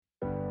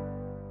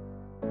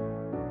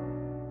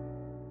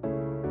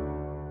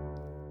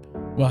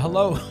Well,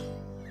 hello.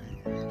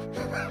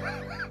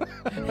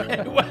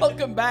 And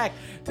welcome back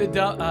to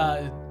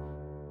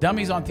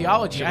Dummies on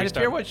Theology. Should I we just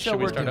start- fear what show should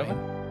we we're start doing.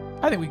 over?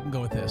 I think we can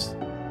go with this.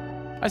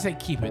 I say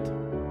keep it.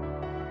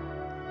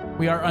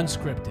 We are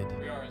unscripted.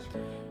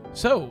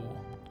 So,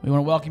 we want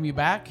to welcome you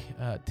back.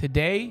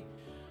 Today,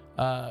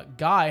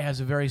 Guy has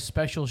a very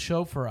special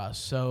show for us.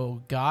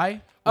 So,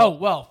 Guy...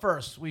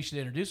 first, we should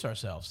introduce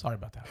ourselves. Sorry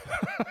about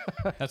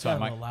that. That's Got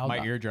why a little loud.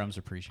 my eardrums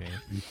appreciate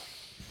it.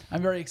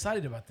 I'm very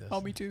excited about this.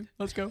 Me too.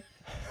 Let's go.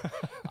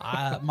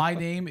 My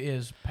name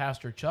is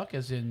Pastor Chuck,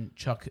 as in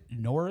Chuck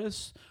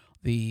Norris,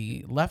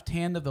 the left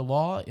hand of the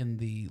law in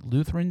the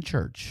Lutheran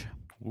Church.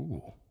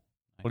 Ooh.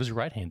 What does your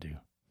right hand do?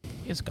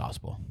 It's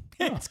gospel.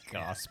 It's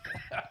gospel.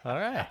 All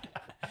right.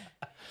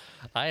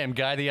 I am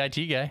Guy, the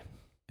IT guy.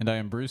 And I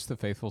am Bruce, the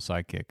faithful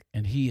sidekick.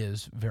 And he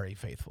is very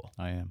faithful.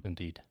 I am.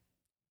 Indeed.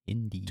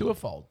 Indeed. To a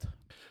fault.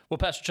 Well,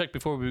 Pastor Chuck,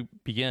 before we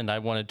begin, I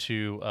wanted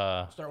to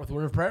Start with a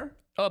word of prayer.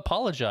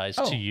 apologize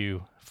Oh. to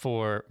you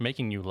for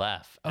making you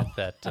laugh at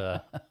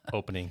that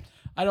opening.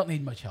 I don't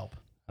need much help.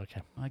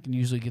 Okay. I can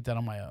usually get that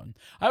on my own.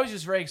 I was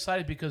just very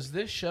excited because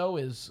this show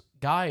is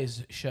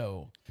Guy's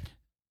show.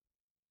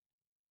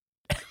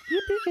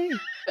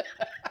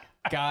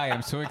 Guy,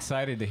 I'm so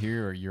excited to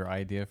hear your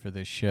idea for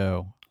this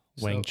show.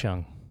 Wang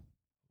Chung.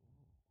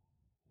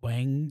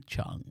 Wang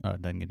Chung. Oh,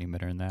 it doesn't get any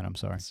better than that. I'm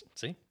sorry.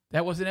 See?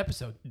 That was an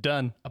episode.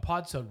 Done. A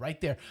podsode right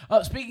there.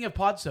 Speaking of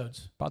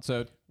podsodes,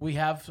 Potsode. we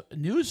have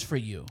news for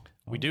you.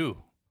 We do.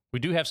 We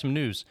do have some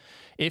news.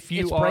 If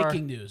you It's are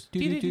breaking news. Oh,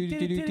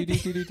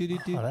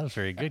 that was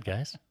very good,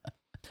 guys.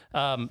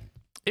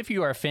 If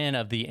you are a fan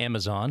of the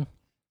Amazon,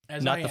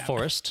 As not I the am.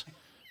 forest,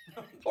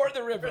 Or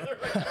the river.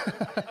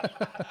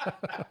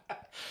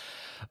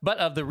 but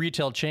of the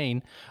retail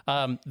chain,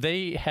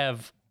 they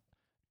have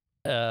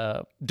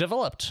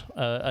developed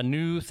a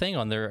new thing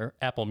on their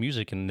Apple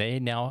Music, and they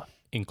now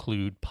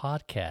include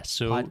podcasts.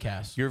 So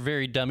Podcasts. your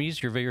very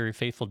dummies, your very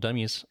faithful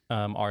dummies,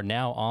 are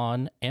now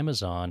on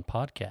Amazon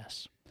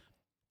Podcasts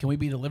Can we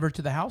be delivered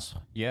to the house?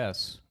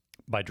 Yes.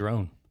 by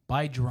drone.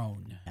 By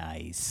drone.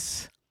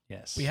 Nice.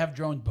 Yes. We have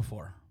droned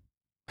before.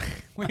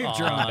 We've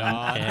droned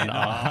on and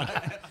on.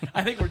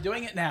 I think we're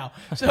doing it now.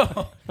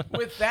 So,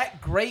 with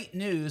that great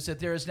news that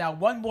there is now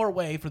one more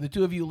way for the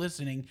two of you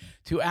listening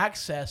to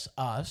access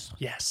us,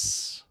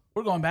 Yes.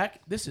 we're going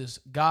back. This is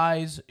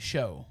Guy's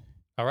show.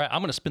 All right. I'm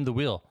going to spin the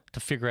wheel to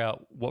figure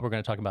out what we're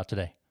going to talk about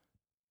today.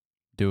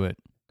 Do it.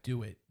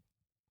 Do it.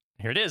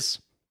 Here it is.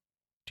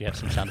 Do you have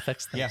some sound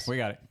effects? Yeah, we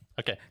got it.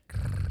 Okay.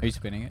 Are you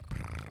spinning it?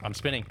 I'm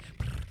spinning.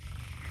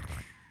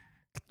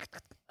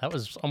 That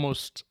was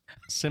almost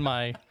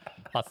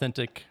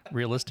semi-authentic,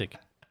 realistic.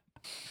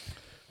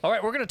 All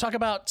right, we're going to talk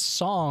about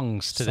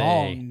songs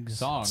today.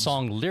 Songs.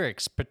 Song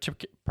lyrics,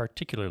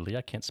 particularly.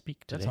 I can't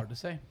speak today. That's hard to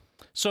say.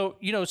 So,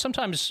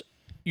 sometimes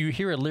you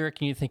hear a lyric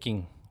and you're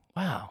thinking,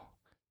 wow,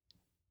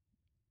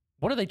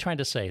 what are they trying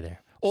to say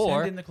there?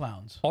 Send in the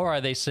clowns. Or are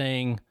they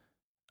saying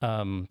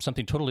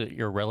something totally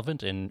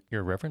irrelevant and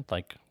irreverent,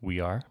 like we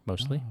are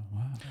mostly? Oh,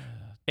 wow.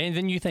 And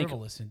then you think,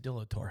 Frivolous and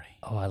dilatory.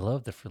 oh, I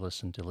love the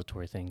frivolous and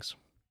dilatory things.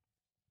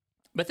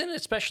 But then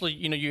especially,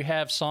 you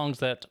have songs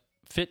that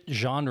fit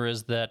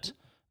genres that,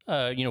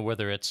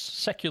 whether it's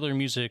secular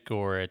music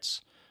or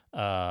it's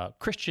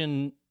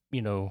Christian,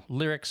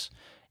 lyrics.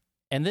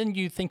 And then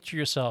you think to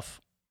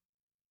yourself,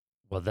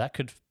 well, that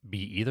could be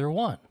either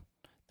one.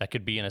 That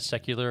could be in a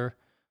secular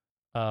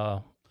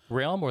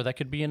realm, or that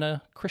could be in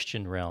a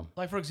Christian realm.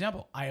 Like, for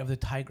example, Eye of the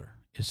Tiger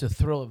is the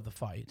thrill of the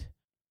fight,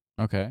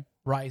 Okay.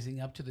 rising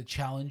up to the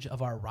challenge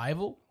of our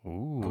rival.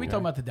 Ooh. Are we talking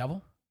about the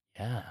devil?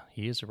 Yeah,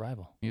 he is a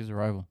rival. He's a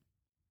rival.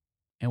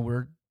 And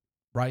we're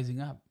rising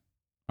up.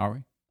 Are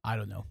we? I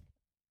don't know.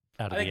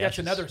 Out of I think the that's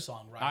ashes. another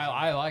song, right?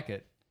 I like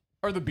it.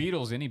 Or the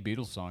Beatles. Any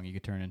Beatles song you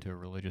could turn into a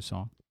religious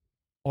song.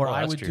 Or Well,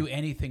 I that's would true. do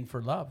anything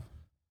for love.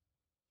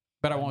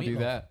 But I By won't do Meatloaf,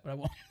 that. But I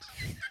won't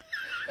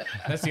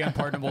That's the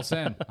unpardonable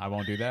sin. I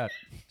won't do that.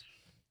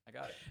 I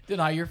got it.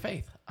 deny your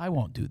faith. I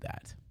won't do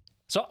that.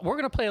 So we're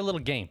going to play a little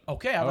game,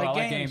 Okay, I Oh, like I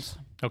like games. games.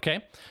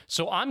 okay?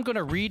 So I'm going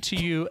to read to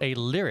you a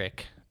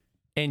lyric,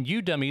 and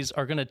you dummies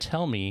are going to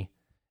tell me,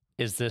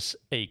 is this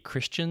a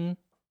Christian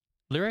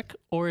lyric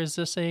or is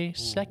this a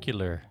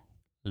secular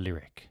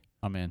lyric?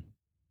 I'm in.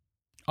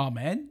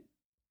 Amen.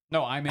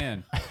 No, I'm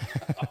in. I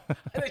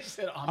think you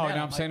said amen. Oh,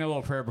 no, I'm saying a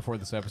little prayer before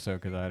this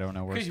episode because I don't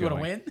know where because it's you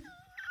want going. to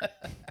win.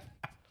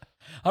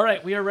 All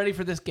right, we are ready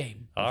for this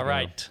game. All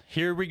right,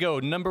 here we go.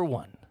 Number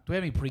one. Do we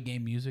have any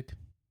pregame music?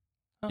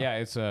 Yeah,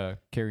 it's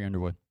Carrie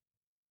Underwood.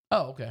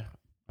 Oh, okay.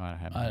 I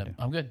have no idea.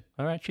 I'm good.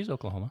 All right, she's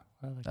Oklahoma.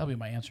 I like that. That'll be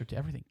my answer to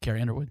everything.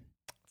 Carrie Underwood.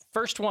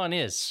 First one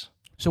is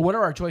So, what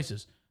are our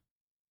choices?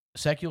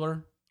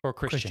 Secular, or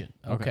Christian. Christian.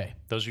 Okay.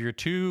 Those are your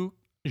two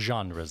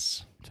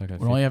genres. So I got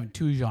We're only having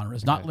two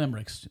genres, not Okay.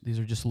 limericks. These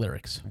are just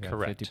lyrics. I got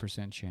Correct.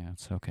 50%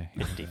 chance. Okay.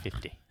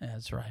 50-50.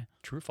 That's right.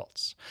 True or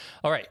false?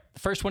 All right, the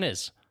first one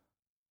is,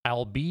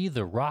 I'll be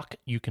the rock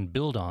you can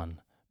build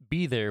on.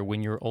 Be there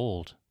when you're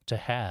old, to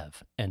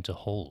have and to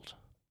hold.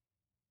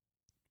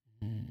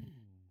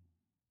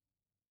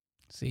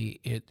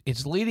 See,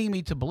 it's leading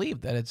me to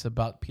believe that it's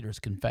about Peter's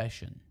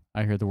confession.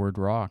 I hear the word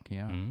rock,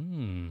 yeah.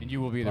 Mm. And you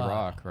will be the Wow.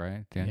 rock,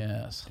 right?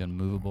 Yes. The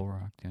unmovable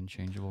rock, the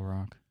unchangeable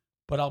rock.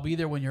 But I'll be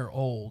there when you're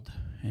old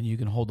and you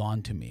can hold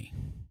on to me.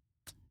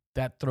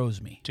 That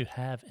throws me. To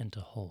have and to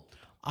hold.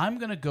 I'm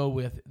going to go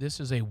with this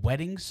is a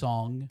wedding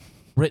song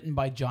written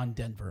by John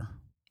Denver.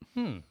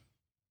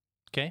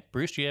 Okay.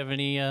 Bruce, do you have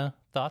any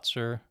thoughts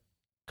or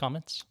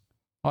comments?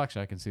 Well,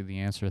 actually, I can see the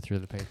answer through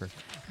the paper.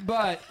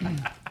 But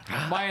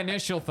my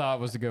initial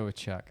thought was to go with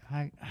Chuck.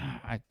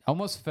 I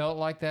almost felt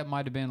like that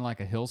might have been like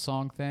a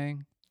Hillsong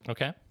thing,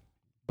 Okay.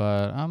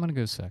 but I'm going to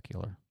go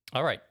secular.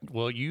 All right.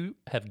 Well, you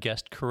have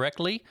guessed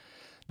correctly.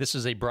 This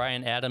is a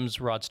Bryan Adams,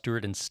 Rod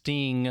Stewart, and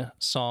Sting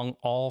song,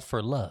 All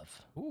for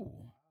Love. Ooh.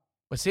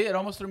 But see, it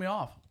almost threw me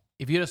off.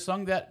 If you'd have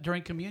sung that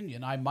during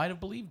communion, I might have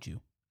believed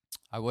you.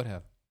 I would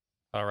have.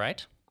 All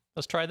right.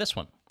 Let's try this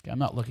one. Okay, I'm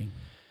not looking.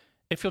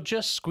 If you'll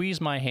just squeeze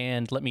my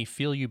hand, let me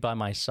feel you by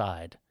my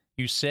side.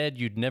 You said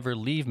you'd never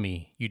leave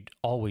me, you'd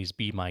always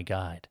be my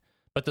guide.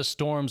 But the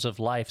storms of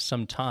life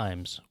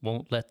sometimes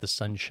won't let the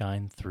sun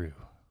shine through.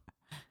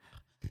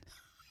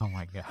 Oh,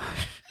 my God.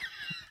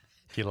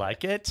 You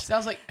like it?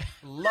 Sounds like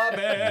Love it.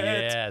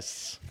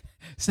 Yes.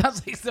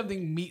 sounds like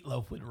something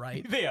Meatloaf would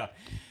write. Yeah.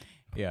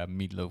 Yeah,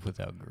 meatloaf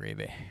without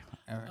gravy.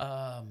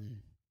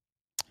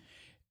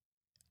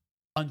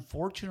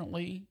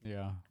 Unfortunately,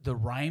 Yeah. the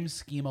rhyme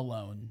scheme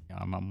alone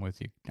I'm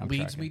with you.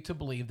 leads me to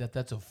believe that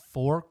that's a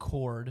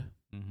 4-chord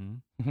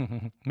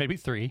Mm-hmm. Maybe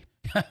 3.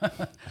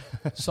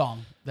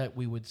 song that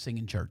we would sing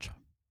in church.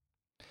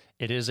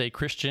 It is a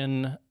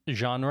Christian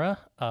genre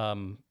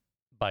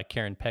by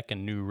Karen Peck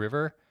and New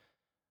River.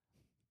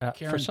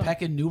 Karen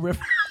Peck and New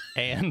River.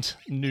 And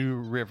New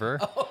River.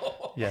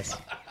 Oh. Yes.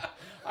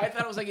 I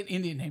thought it was like an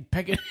Indian name.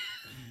 Peck and...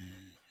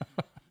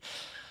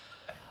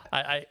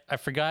 I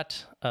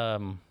forgot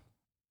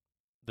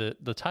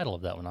the title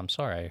of that one. I'm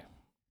sorry.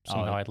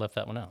 Somehow I left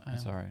that one out.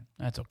 That's all right.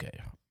 That's okay.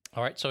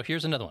 All right, so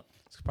here's another one.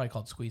 It's probably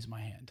called Squeeze My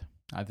Hand.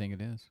 I think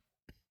it is.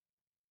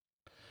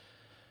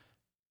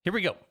 Here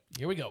we go.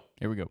 Here we go.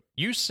 Here we go.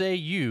 You say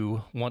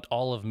you want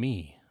all of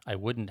me. I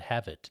wouldn't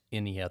have it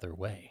any other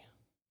way.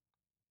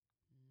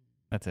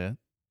 That's it.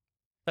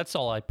 That's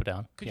all I put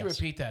down. Could you Yes.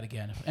 repeat that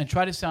again? And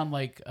try to sound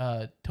like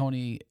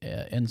Tony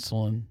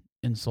Insulin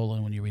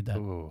when you read that.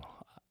 Ooh,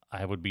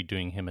 I would be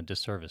doing him a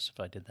disservice if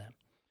I did that.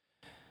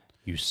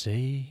 You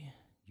say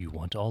you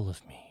want all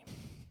of me.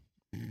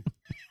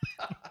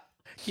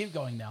 Keep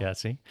going now. Yeah,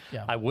 see?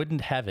 Yeah. I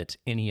wouldn't have it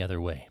any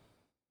other way.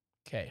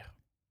 Okay.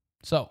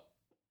 So,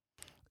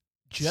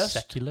 just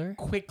Secular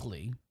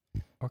quickly,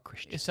 or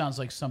Christian? it sounds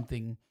like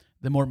something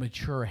the more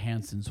mature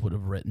Hansons would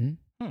have written.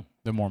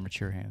 The more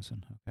mature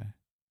Hanson. Okay.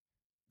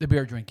 The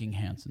beer drinking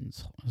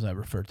Hansons, as I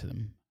refer to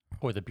them.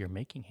 Or the beer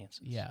making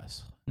Hansons?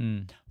 Yes.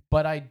 Mm.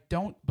 But I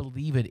don't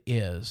believe it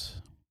is.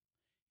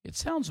 It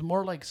sounds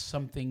more like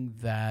something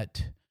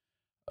that,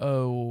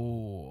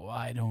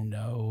 I don't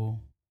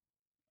know,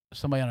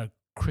 somebody on a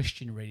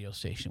Christian radio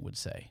station would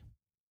say.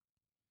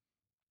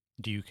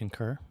 Do you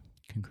concur?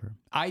 Concur.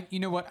 You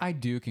know what? I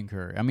do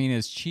concur. I mean,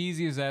 as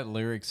cheesy as that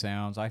lyric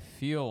sounds, I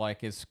feel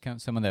like it's kind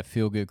of some of that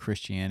feel-good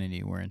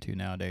Christianity we're into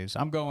nowadays.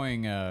 I'm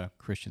going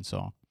Christian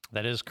song.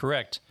 That is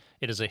correct.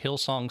 It is a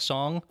Hillsong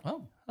song.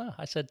 Oh.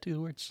 I said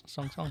 2 words.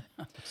 Song. Song.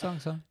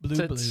 Blue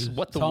It's blues.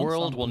 What the Song,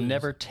 World song, Will blues.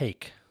 Never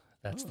Take.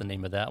 That's the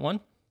name of that one.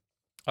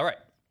 All right.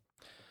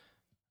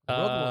 The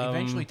world will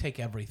eventually take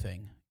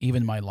everything,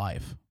 even my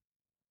life.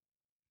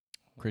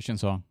 Christian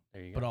song.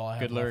 There you But go. all I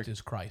have Good left lyric.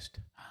 is Christ.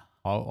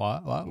 Oh,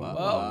 what? Whoa,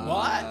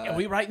 what? Are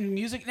we writing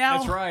music now?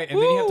 That's right. And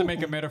then you have to Woo!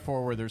 make a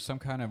metaphor where there's some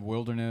kind of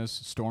wilderness,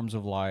 storms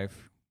of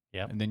life.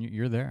 Yep. And then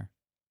you're there.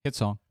 Hit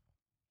song.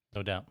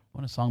 No doubt. I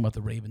want a song about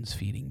the ravens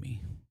feeding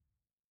me.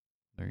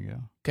 There you go.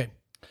 Okay.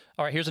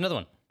 All right, here's another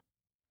one.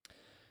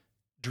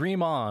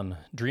 Dream on,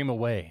 dream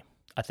away.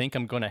 I think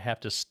I'm going to have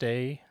to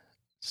stay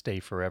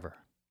forever.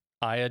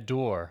 I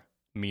adore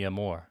mi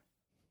amor.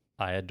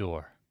 I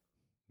adore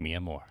mi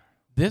amor.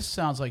 This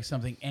sounds like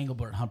something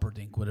Engelbert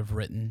Humperdinck would have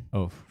written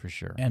Oh, for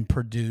sure. and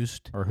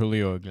produced, Or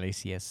Julio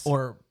Iglesias.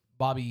 or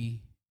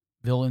Bobby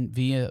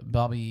Vinton.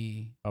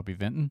 Bobby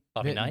Vinton.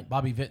 Bobby Knight?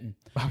 Bobby Vinton.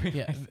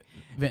 Yeah,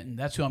 Vinton.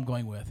 That's who I'm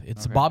going with.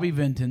 It's Okay. Bobby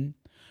Vinton,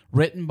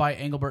 written by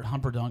Engelbert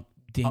Humperdinck,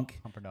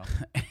 Humperdinck.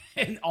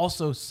 and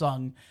also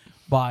sung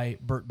by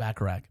Burt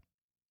Bacharach.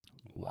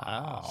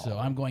 Wow. So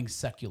I'm going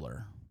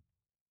secular.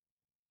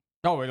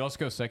 Oh, wait, let's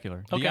go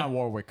secular. Okay. Dionne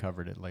Warwick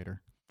covered it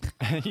later.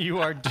 You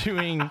are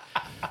doing,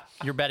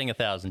 you're batting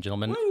 1,000,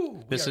 gentlemen. Woo,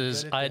 we This are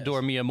is good at I this.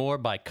 Adore Mi Amor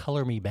by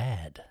Color Me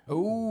Bad.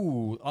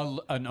 Ooh,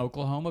 an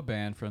Oklahoma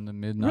band from the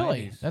mid-90s.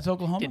 Really? That's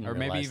Oklahoma? Didn't Or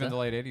maybe realize even that. the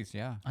late 80s,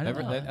 yeah. I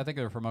didn't know that. I think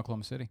they're from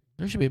Oklahoma City.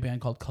 There should be a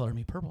band called Color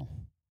Me Purple.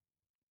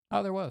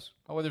 Oh, there was.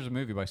 Oh, well, there's a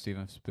movie by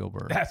Steven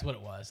Spielberg. That's what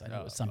it was. I knew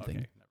it was Oh, something.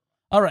 okay.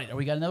 All right. Are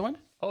we got another one?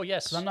 Oh,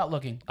 yes. 'Cause I'm not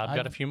looking. I've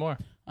got a few more.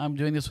 I'm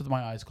doing this with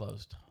my eyes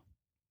closed.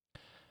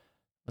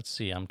 Let's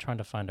see. I'm trying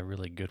to find a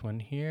really good one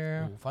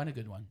here. Ooh, find a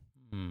good one.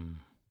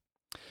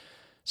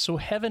 So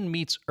heaven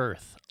meets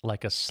earth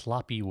like a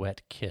sloppy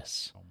wet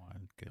kiss. Oh, my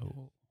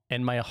goodness.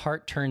 and my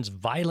heart turns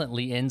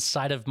violently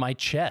inside of my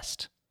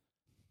chest.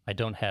 I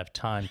don't have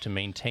time to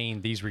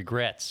maintain these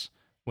regrets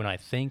when I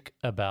think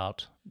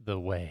about the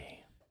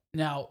way.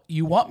 Now,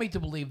 you want me to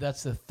believe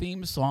that's the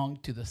theme song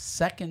to the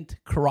second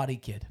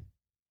Karate Kid.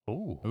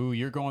 Ooh. Ooh,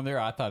 you're going there.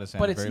 I thought it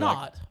sounded But it's very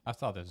not. I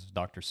thought this was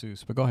Dr.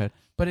 Seuss, but go ahead.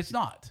 But it's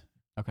not.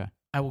 Okay.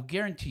 I will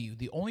guarantee you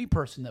the only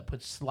person that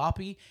puts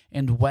sloppy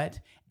and wet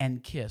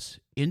and kiss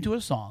into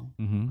a song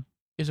Mm-hmm.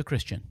 is a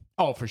Christian.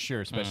 Oh, for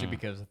sure, especially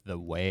because of the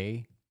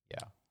way.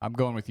 Yeah. I'm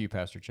going with you,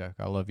 Pastor Chuck.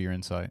 I love your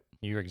insight.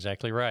 You're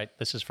exactly right.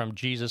 This is from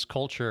Jesus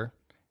Culture,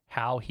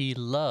 How He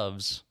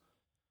Loves.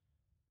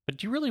 But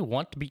do you really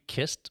want to be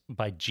kissed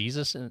by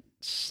Jesus and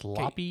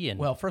sloppy and...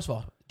 Well, first of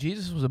all,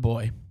 Jesus was a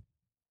boy.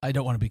 I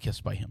don't want to be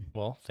kissed by him.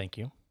 Well, thank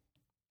you.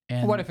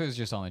 And What if it was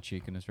just on the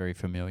cheek and it's very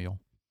familial?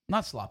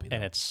 not sloppy, though.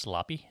 And it's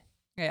sloppy?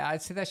 Yeah,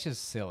 I'd say that's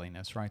just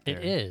silliness right there.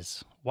 It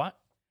is. What?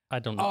 I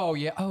don't know. Oh,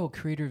 yeah. Oh,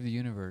 creator of the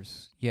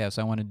universe. Yes,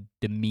 I want to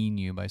demean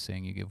you by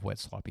saying you give wet,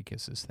 sloppy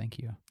kisses. Thank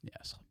you.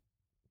 Yes.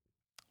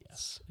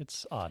 Yes.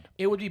 It's odd.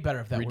 It would be better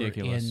if that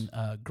Ridiculous. were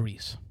in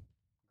Grease.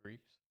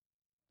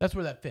 That's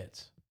where that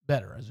fits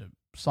better as a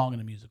song in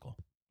a musical.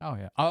 Oh,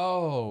 yeah.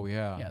 Oh,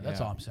 yeah. Yeah,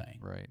 that's all I'm saying.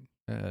 Right.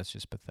 That's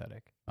just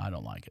pathetic. I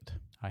don't like it.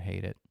 I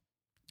hate it.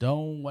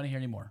 Don't want to hear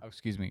any more. Oh,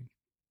 excuse me.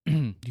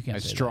 You can't I say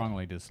that.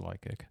 strongly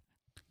dislike it.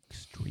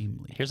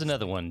 Extremely. Here's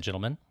another one,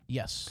 gentlemen.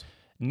 Yes.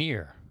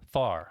 Near,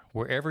 far,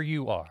 wherever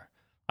you are,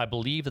 I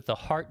believe that the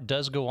heart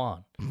does go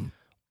on.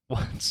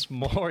 Once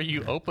more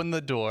you open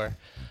the door,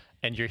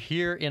 and you're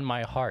here in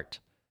my heart,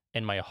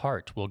 and my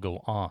heart will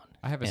go on.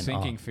 I have a and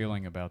sinking on.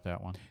 feeling about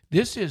that one.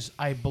 This is,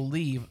 I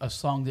believe, a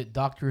song that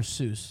Dr.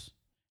 Seuss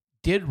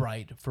did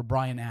write for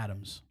Bryan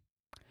Adams.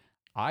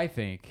 I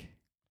think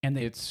And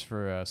it's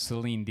for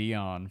Celine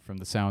Dion from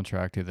the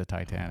soundtrack to the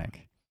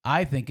Titanic.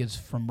 I think it's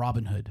from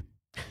Robin Hood.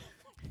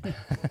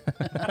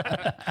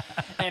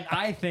 And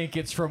I think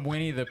it's from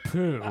Winnie the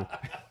Pooh.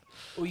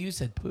 Oh, you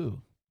said poo.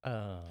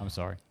 I'm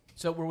sorry.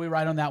 So were we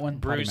right on that one?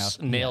 Bruce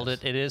mouth. nailed Yes.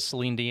 it. It is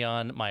Celine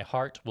Dion. My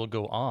heart will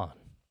go on.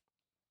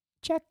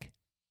 Check.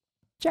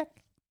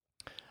 Check.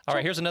 All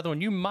right, here's another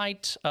one you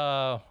might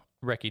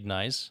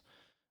recognize.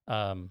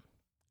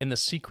 In the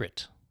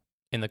secret,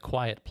 in the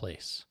quiet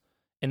place,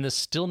 in the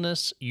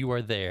stillness, you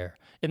are there.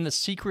 In the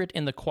secret,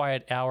 in the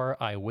quiet hour,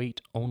 I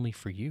wait only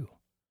for you.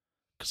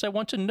 Because I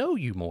want to know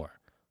you more.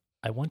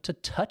 I want to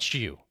touch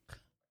you.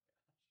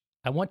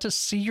 I want to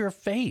see your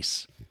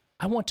face.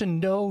 I want to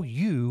know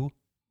you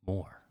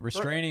more.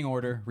 Restraining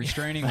order.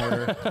 Restraining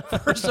order.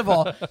 First of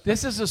all,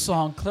 this is a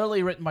song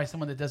clearly written by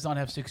someone that does not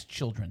have 6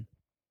 children.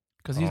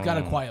 Because he's got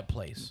a quiet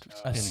place,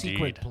 a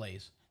secret Indeed.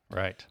 place.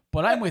 Right.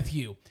 But I'm with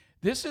you.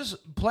 This is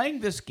playing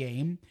this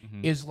game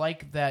is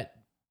like that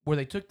where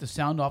they took the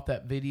sound off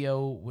that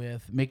video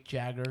with Mick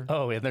Jagger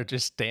Oh, and they're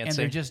just dancing. and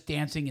they're just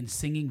dancing and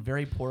singing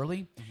very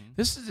poorly.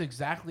 This is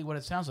exactly what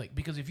it sounds like.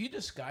 Because if you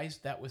disguise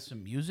that with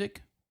some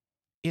music,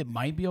 it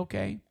might be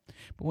okay.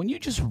 But when you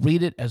just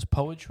read it as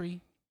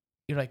poetry,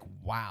 you're like,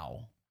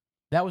 wow,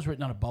 that was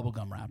written on a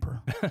bubblegum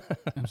wrapper.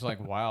 It's like,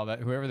 wow, that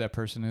whoever that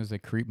person is, they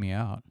creep me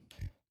out.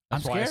 I'm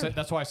scared.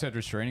 That's why I said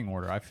restraining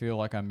order. I feel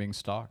like I'm being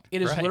stalked.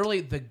 It is Right.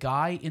 literally the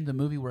guy in the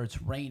movie where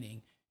it's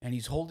raining and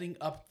he's holding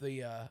up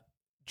the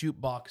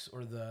jukebox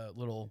or the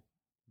little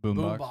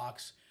Boombox.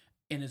 boombox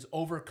in his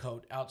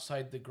overcoat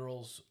outside the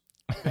girl's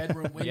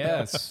bedroom window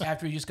Yes.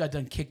 after he just got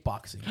done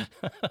kickboxing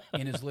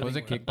in his living Was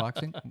it room.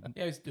 kickboxing?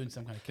 Yeah, he's doing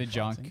some kind of kickboxing. Did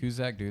John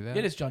Cusack do that?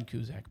 It is John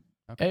Cusack.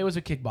 Okay. It was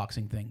a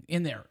kickboxing thing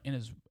in there in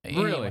his.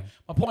 Really? Anyway,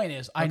 my point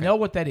is, I know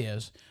what that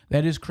is.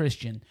 That is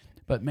Christian,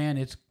 but man,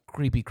 it's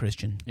creepy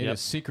Christian. It Yep.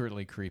 is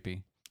secretly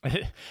creepy.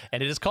 And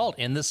it is called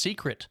In the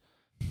Secret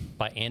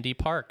by Andy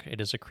Park. It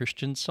is a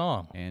Christian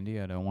song.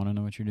 Andy, I don't want to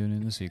know what you're doing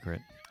in the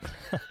secret.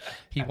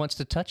 He wants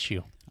to touch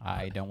you.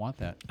 I don't want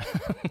that.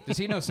 Does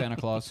he know Santa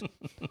Claus?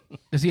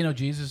 Does he know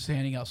Jesus is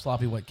handing out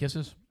sloppy wet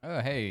kisses? Oh,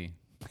 hey.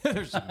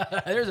 there's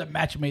There's a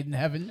match made in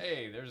heaven.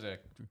 there's a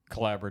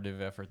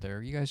collaborative effort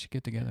there. You guys should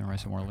get together and write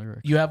some more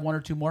lyrics. You have one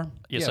or two more?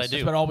 Yes, Yes, I That's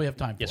do. about all we have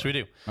time for. Yes, we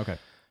do. Okay.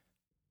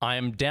 I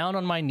am down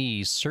on my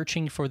knees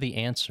searching for the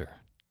answer.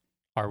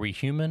 Are we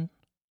human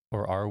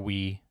or are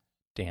we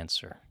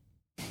dancer?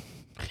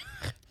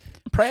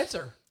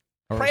 Prancer.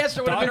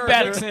 Prancer would have been Dr.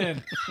 better.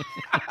 Vixen.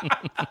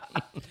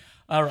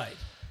 All right.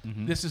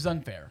 Mhm. This is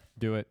unfair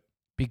Do it.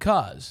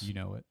 because You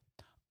know it.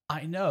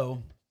 I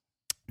know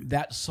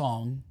that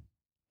song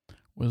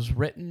was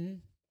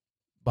written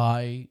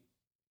by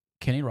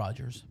Kenny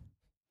Rogers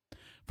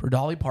for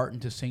Dolly Parton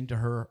to sing to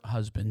her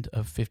husband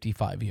of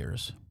 55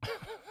 years.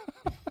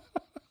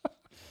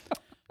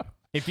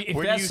 If Where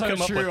do that's you so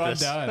come up true, with I'm this?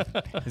 done.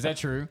 Is that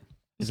true?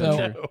 Is So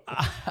that true?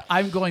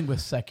 I'm going with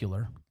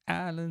secular.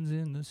 Islands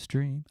in the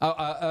stream. Oh,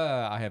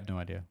 I have no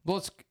idea. Well,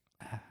 it's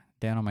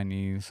down on my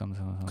knees.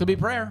 Something. Could be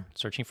prayer.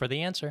 Searching for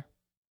the answer.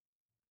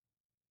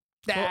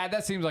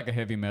 That seems like a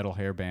heavy metal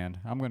hair band.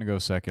 I'm going to go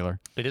secular.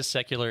 It is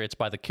secular. It's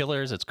by the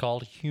Killers. It's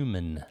called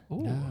Human.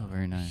 Ooh, Oh,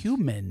 very nice.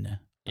 Human. Not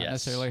Yes.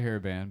 necessarily a hair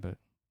band, but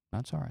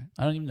that's all right.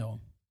 I don't even know him.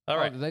 All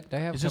right. Oh, they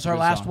have Is a this couple our good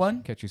last songs.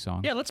 one? Catchy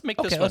song. Yeah, let's make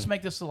Okay, this let's one.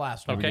 make this the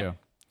last Here one. we Okay. go.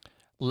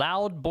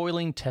 Loud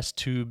boiling test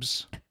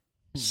tubes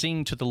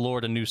sing to the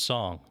Lord a new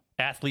song.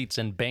 Athletes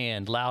and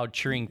band, loud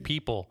cheering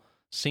people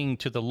sing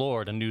to the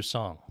Lord a new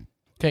song.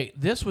 Okay,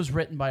 this was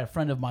written by a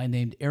friend of mine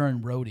named Aaron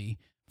Rohde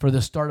for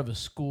the start of a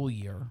school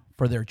year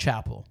for their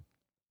chapel.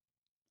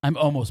 I'm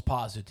almost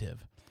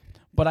positive.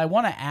 But I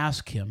want to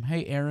ask him,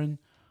 hey, Aaron,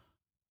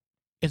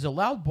 is a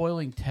loud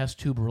boiling test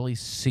tube really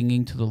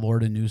singing to the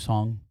Lord a new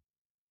song?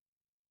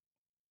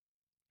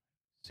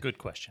 Good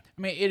question.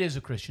 I mean, it is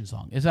a Christian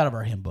song. It's out of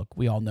our hymn book.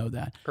 We all know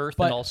that. Earth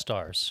and all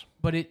stars.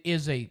 But it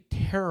is a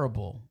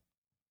terrible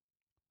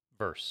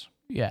verse.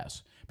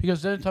 Yes.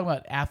 Because then talk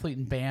about athlete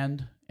and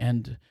band,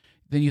 and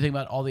then you think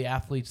about all the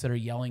athletes that are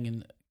yelling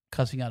and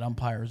cussing out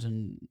umpires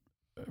and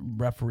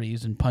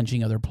referees and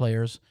punching other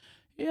players.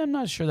 Yeah, I'm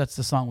not sure that's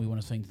the song we want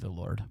to sing to the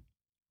Lord.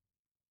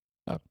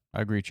 Oh,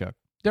 I agree, Chuck.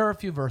 There are a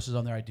few verses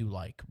on there I do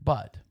like,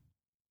 but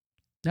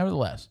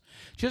nevertheless,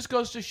 just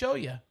goes to show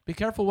you, be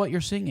careful what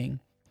you're singing,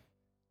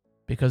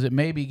 because it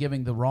may be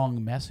giving the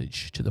wrong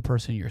message to the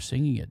person you're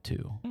singing it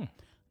to.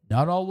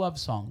 Not all love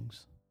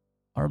songs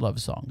are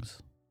love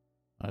songs.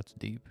 That's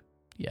deep.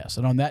 Yes,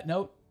 and on that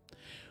note,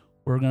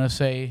 we're going to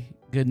say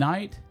good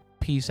night,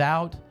 peace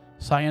out,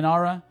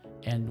 sayonara,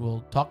 and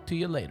we'll talk to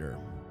you later.